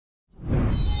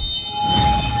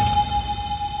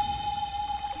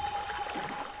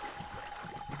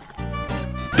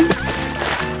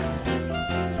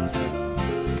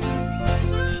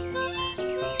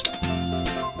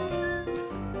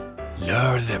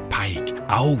pike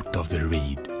out of the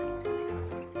reed.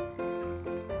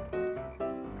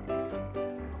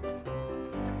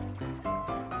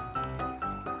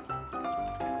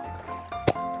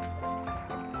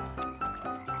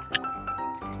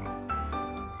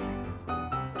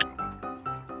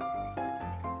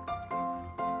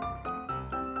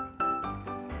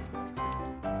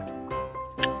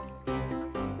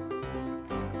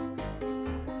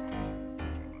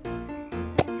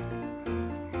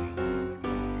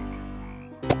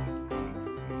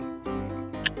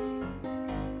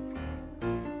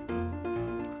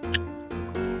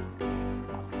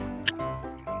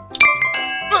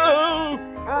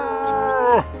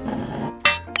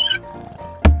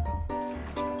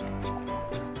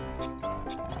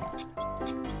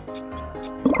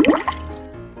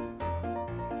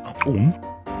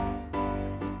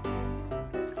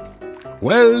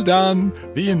 Well done!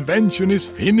 The invention is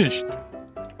finished.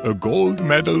 A gold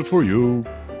medal for you.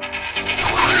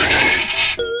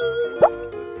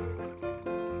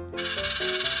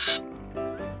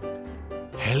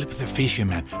 Help the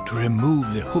fisherman to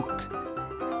remove the hook.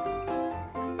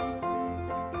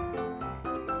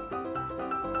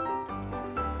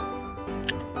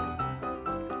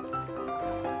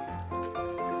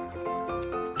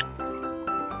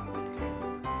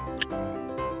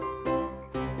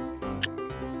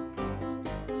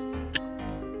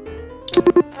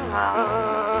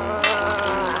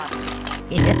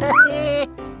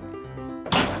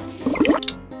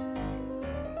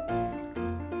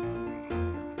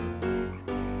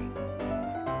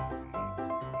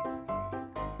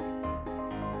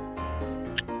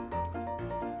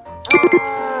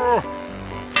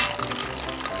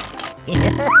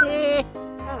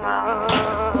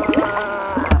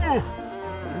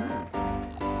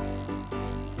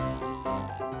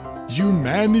 You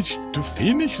managed to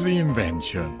finish the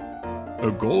invention.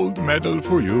 A gold medal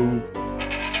for you.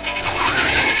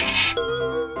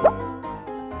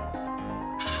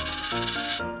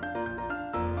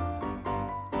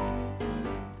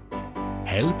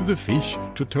 Help the fish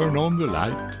to turn on the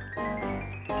light.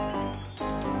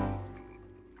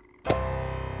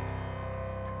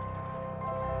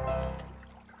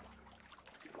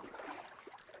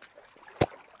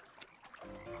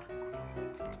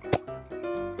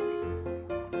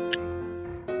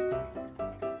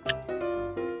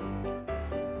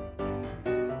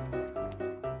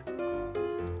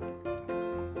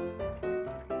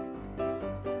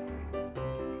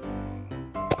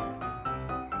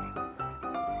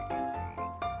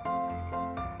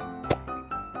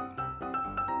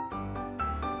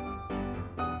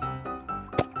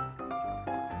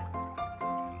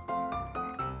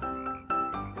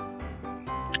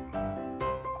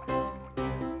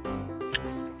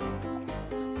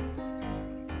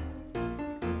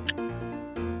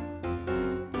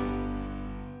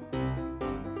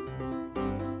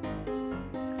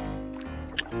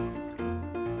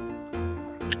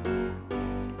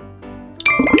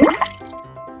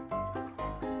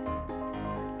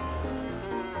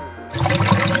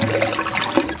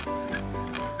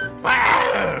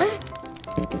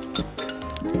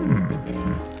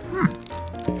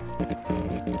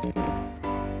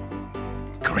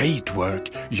 Great work!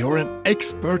 You're an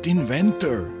expert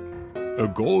inventor. A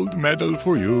gold medal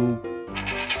for you.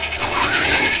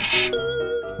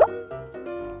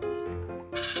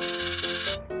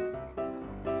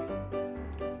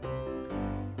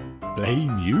 Play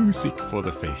music for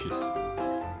the fishes.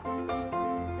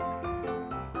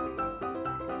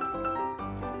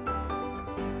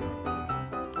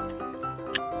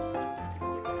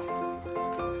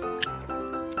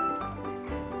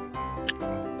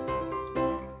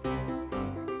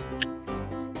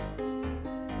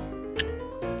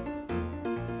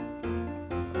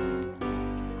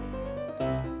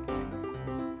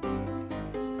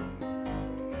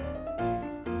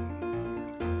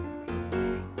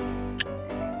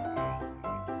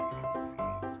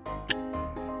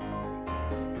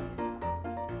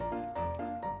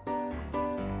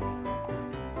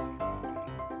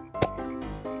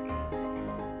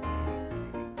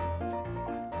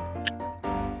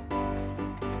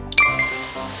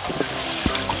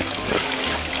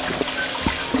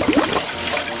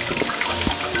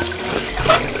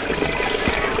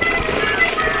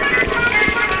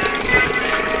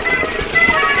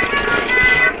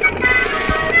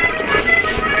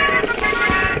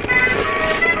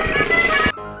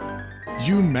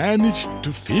 You managed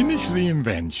to finish the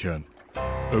invention.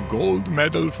 A gold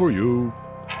medal for you.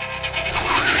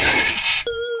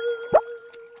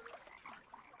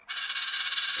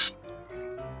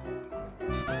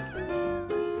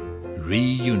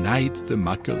 Reunite the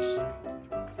muckles.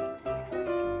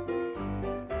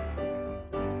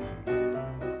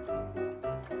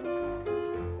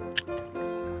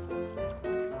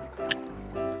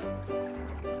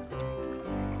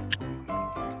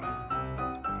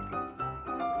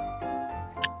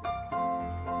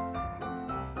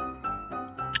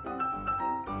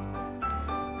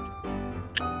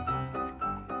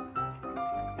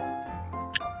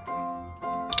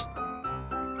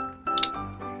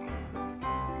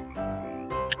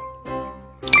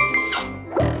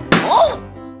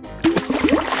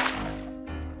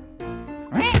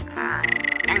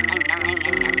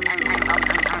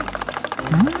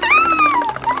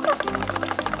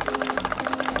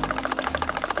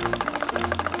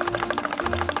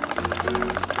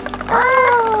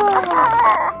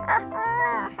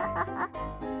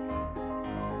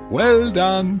 Well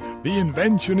done! The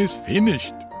invention is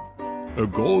finished. A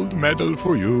gold medal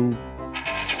for you.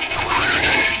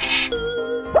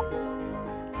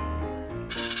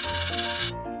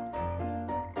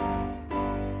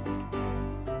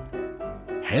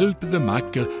 Help the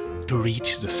mucker to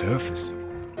reach the surface.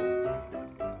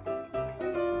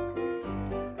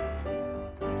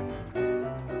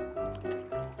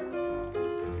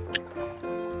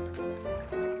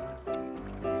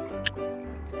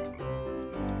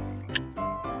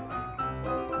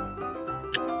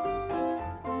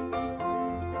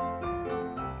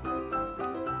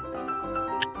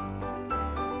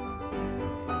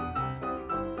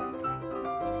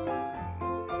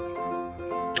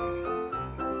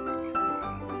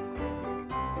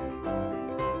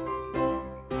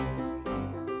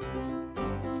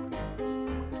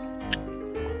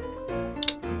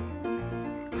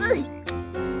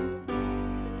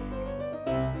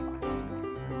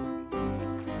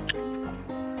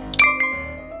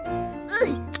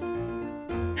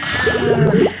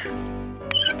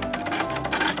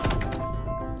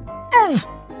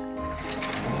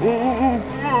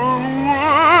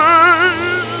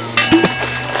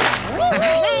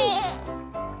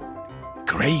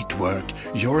 Great work!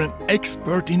 You're an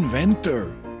expert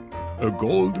inventor. A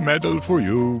gold medal for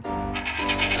you.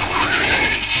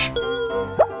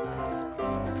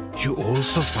 You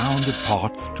also found a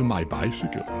part to my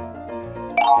bicycle.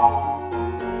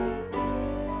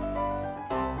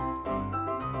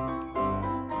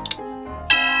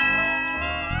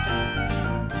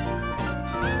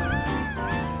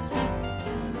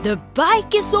 The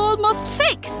bike is almost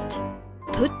fixed.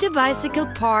 Put the bicycle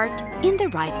part in the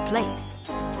right place.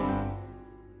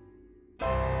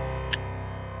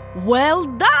 Well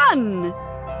done!